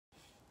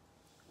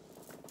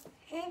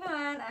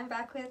everyone, I'm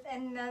back with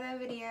another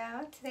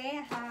video. Today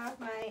I have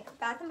my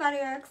Bath & Body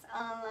Works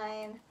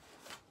online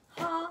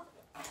haul.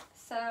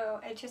 So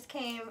it just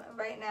came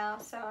right now,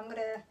 so I'm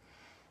gonna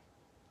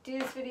do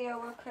this video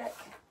real quick.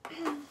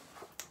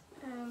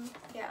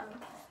 Yeah,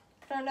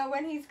 I don't know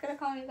when he's gonna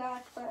call me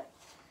back, but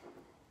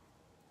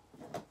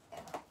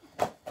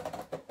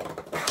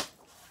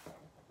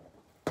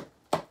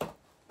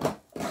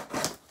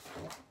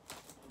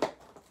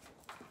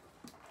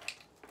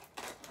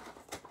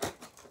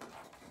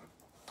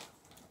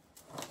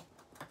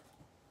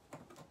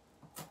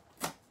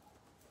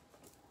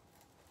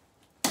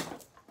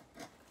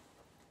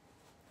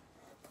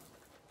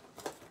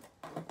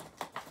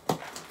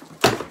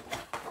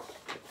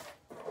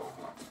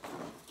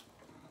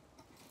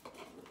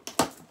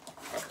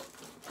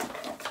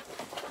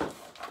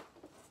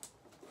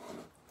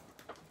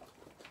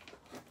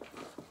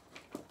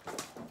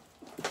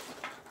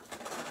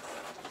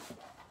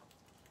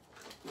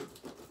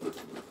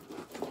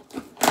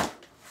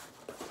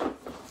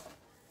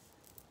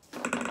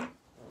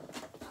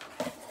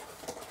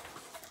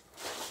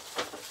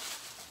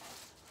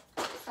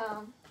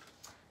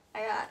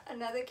I got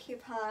another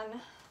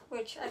coupon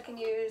which I can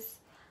use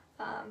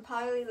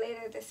probably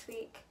later this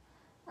week.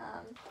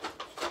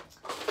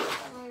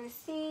 My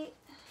receipt,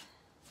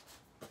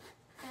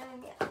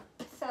 and yeah,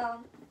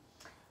 so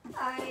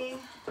I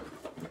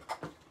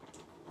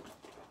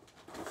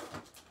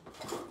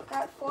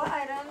got 4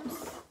 items.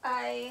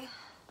 I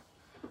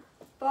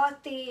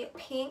bought the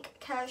pink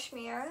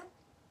cashmere,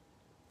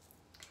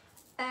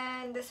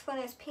 and this one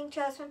is pink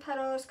jasmine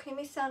petals,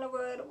 creamy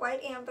sandalwood,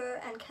 white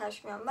amber, and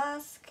cashmere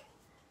musk.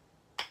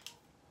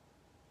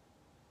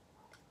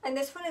 And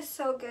this one is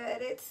so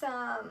good. It's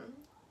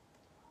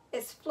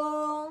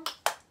floral.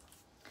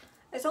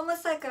 It's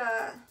almost like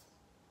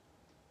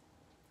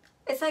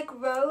it's like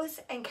rose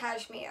and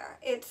cashmere.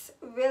 It's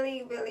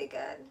really, really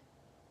good.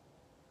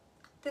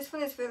 This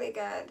one is really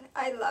good.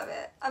 I love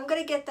it. I'm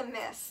gonna get the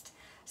mist.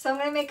 So I'm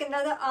gonna make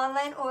another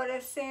online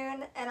order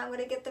soon, and I'm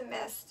gonna get the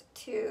mist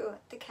to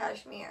the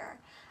cashmere.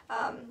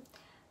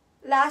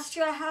 Last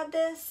year I had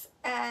this,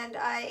 and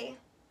I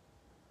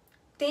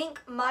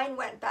think mine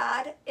went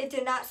bad. It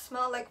did not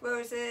smell like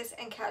roses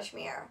and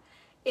cashmere.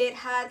 It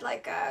had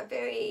like a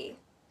very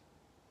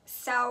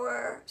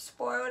sour,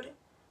 spoiled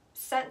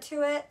scent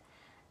to it,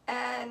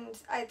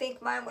 and I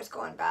think mine was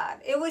going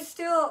bad. It was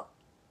still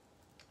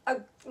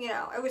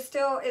it was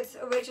still its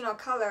original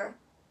color,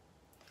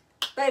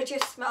 but it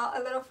just smelled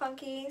a little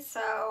funky.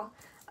 So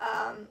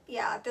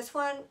yeah, this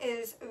one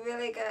is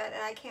really good,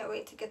 and I can't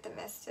wait to get the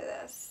mist to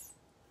this.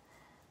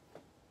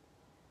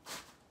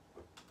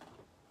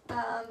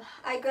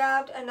 I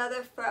grabbed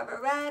another Forever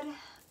Red.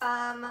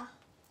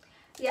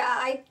 Yeah,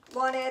 I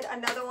wanted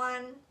another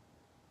one.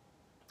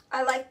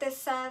 I like this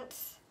scent.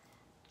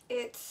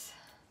 It's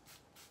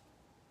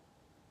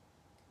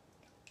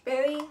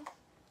very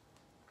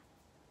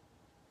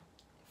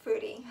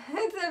fruity.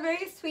 It's a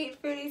very sweet,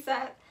 fruity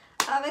scent.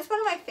 It's one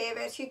of my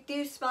favorites. You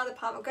do smell the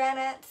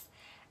pomegranates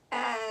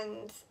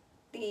and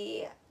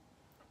the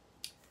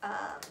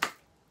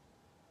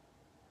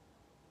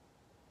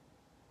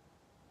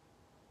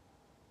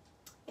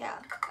yeah,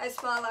 I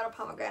smell a lot of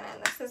pomegranate,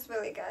 and this is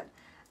really good.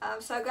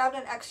 So I grabbed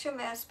an extra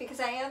mist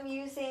because I am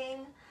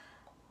using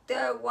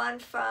the one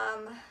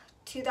from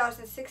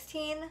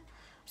 2016.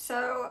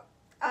 So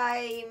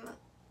I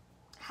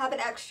have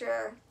an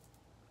extra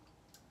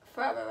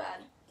Forever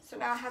Red. So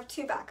now I have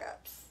 2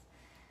 backups.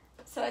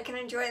 So I can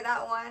enjoy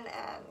that one,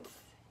 and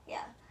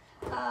yeah.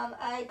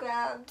 I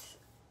grabbed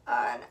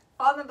an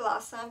Almond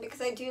Blossom because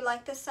I do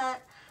like the scent.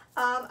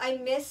 I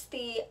missed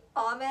the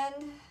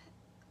almond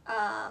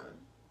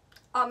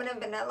and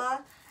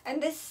vanilla,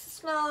 and this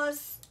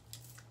smells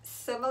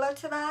similar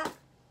to that.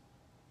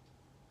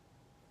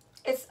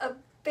 It's a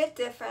bit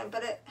different,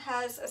 but it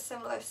has a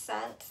similar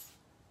scent.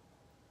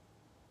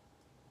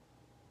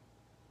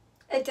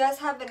 It does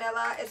have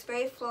vanilla. It's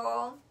very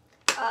floral,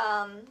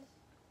 and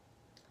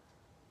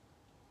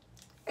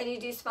you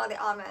do smell the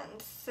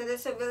almonds. So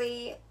this is a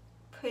really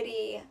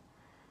pretty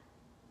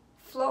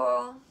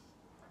floral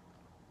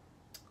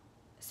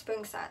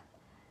spring scent.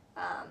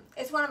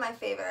 It's one of my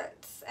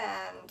favorites,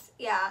 and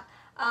yeah,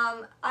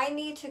 I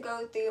need to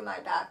go through my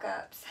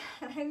backups.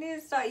 I need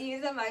to start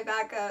using my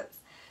backups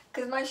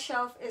because my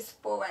shelf is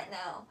full right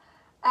now.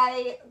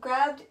 I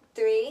grabbed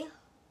 3.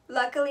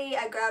 Luckily,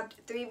 I grabbed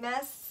 3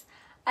 mists.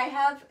 I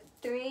have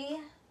 3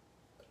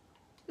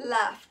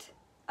 left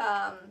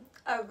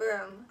of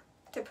room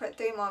to put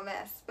 3 more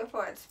mists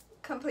before it's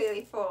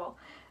completely full.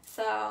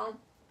 So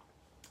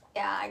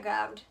yeah, I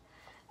grabbed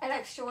an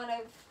extra one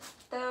of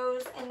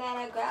those, and then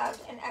I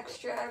grabbed an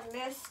extra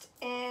mist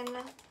in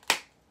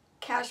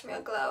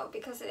Cashmere Glow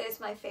because it is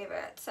my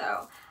favorite.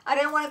 So I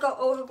didn't want to go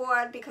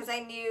overboard because I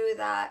knew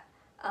that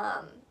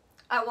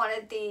I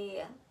wanted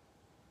the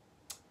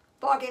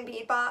Bargain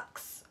Bead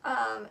box,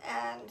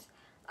 and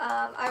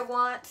I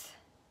want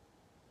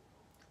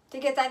to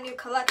get that new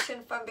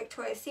collection from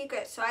Victoria's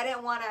Secret, so I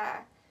didn't want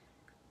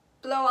to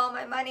blow all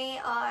my money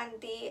on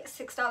the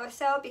 $6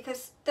 sale,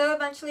 because they're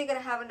eventually going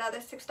to have another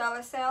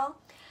 $6 sale.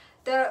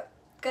 They're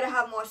going to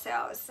have more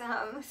sales.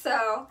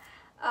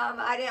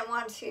 I didn't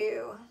want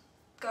to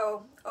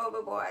go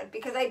overboard,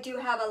 because I do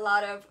have a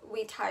lot of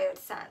retired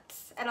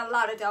scents and a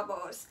lot of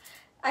doubles.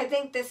 I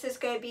think this is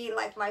going to be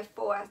like my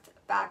 4th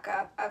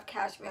backup of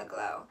Cashmere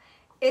Glow.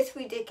 It's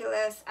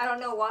ridiculous. I don't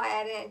know why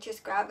I didn't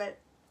just grab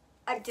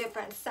a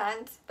different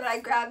scent, but I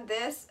grabbed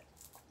this.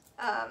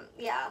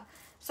 Yeah,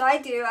 so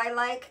I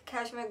like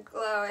Cashmere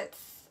Glow.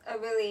 It's a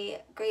really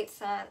great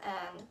scent,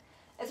 and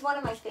it's one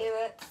of my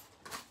favorites.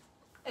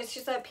 It's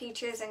just a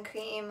peaches and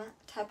cream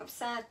type of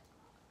scent.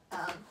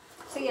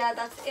 So yeah,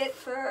 that's it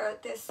for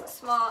this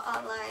small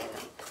online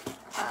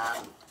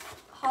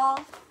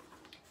haul.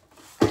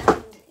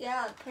 And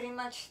yeah, pretty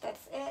much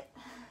that's it.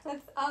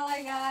 That's all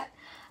I got.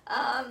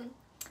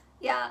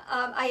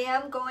 I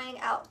am going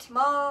out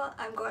tomorrow.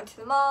 I'm going to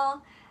the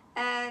mall,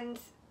 and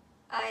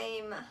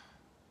I'm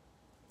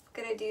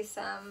gonna do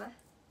some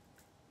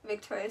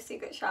Victoria's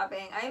Secret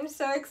shopping. I am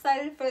so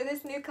excited for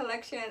this new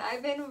collection.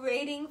 I've been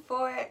waiting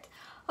for it.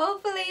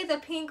 Hopefully the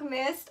pink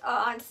mist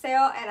are on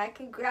sale and I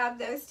can grab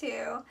those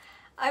too.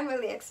 I'm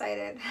really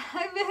excited.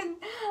 I've been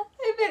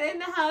in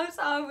the house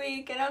all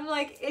week and I'm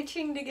like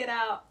itching to get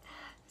out.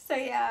 So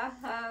yeah,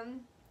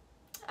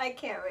 I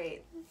can't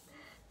wait.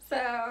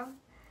 So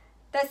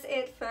that's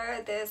it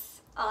for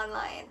this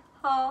online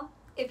haul.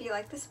 If you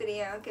like this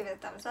video, give it a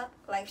thumbs up,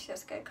 like, share,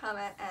 subscribe,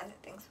 comment, and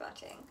thanks for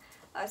watching.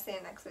 I'll see you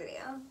in the next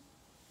video.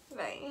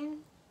 Bye.